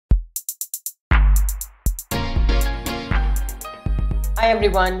Hi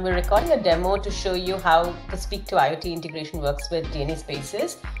everyone, we're recording a demo to show you how the Speak to IoT integration works with DNA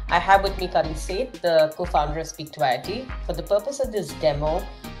Spaces. I have with me Karan Seth, the co-founder of Speak to IoT. For the purpose of this demo,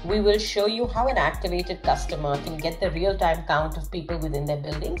 we will show you how an activated customer can get the real-time count of people within their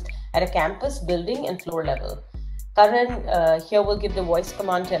buildings at a campus, building, and floor level. Karan here will give the voice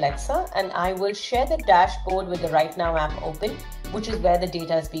command to Alexa, and I will share the dashboard with the Right Now app open, which is where the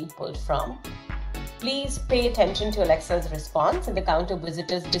data is being pulled from. Please pay attention to Alexa's response and the count of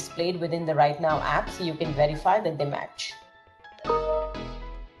visitors displayed within the Right Now app so you can verify that they match. Okay,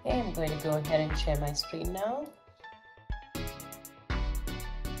 I'm going to go ahead and share my screen now.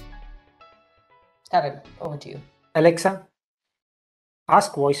 Karan, over to you. Alexa,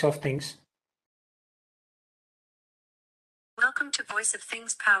 ask Voice of Things. Welcome to Voice of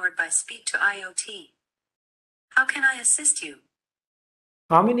Things powered by Speak to IoT. How can I assist you?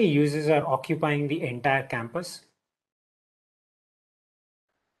 How many users are occupying the entire campus?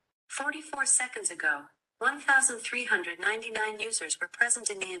 44 seconds ago, 1,399 users were present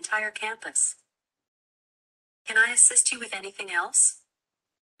in the entire campus. Can I assist you with anything else?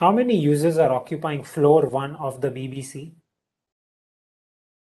 How many users are occupying floor 1 of the BBC?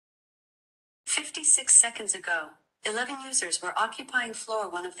 56 seconds ago, 11 users were occupying floor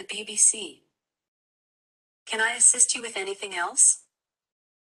 1 of the BBC. Can I assist you with anything else?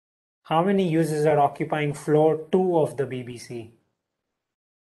 How many users are occupying floor 2 of the BBC?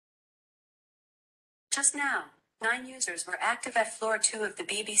 Just now, 9 users were active at floor 2 of the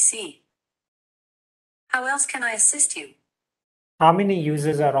BBC. How else can I assist you? How many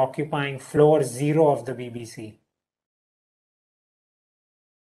users are occupying floor 0 of the BBC?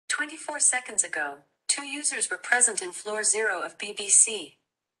 24 seconds ago, 2 users were present in floor 0 of BBC.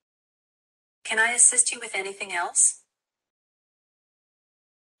 Can I assist you with anything else?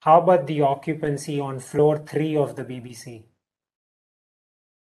 How about the occupancy on floor 3 of the BBC?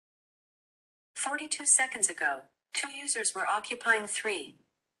 42 seconds ago, 2 users were occupying 3.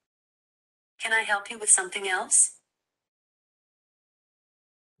 Can I help you with something else?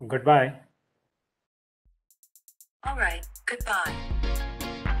 Goodbye. All right, goodbye.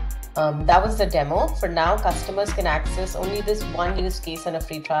 That was the demo. For now, customers can access only this one use case on a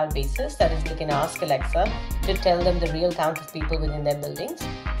free trial basis. That is, they can ask Alexa to tell them the real count of people within their buildings.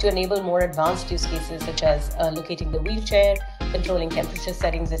 To enable more advanced use cases such as locating the wheelchair, controlling temperature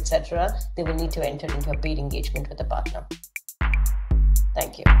settings, etc., they will need to enter into a paid engagement with a partner.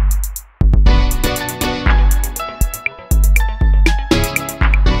 Thank you.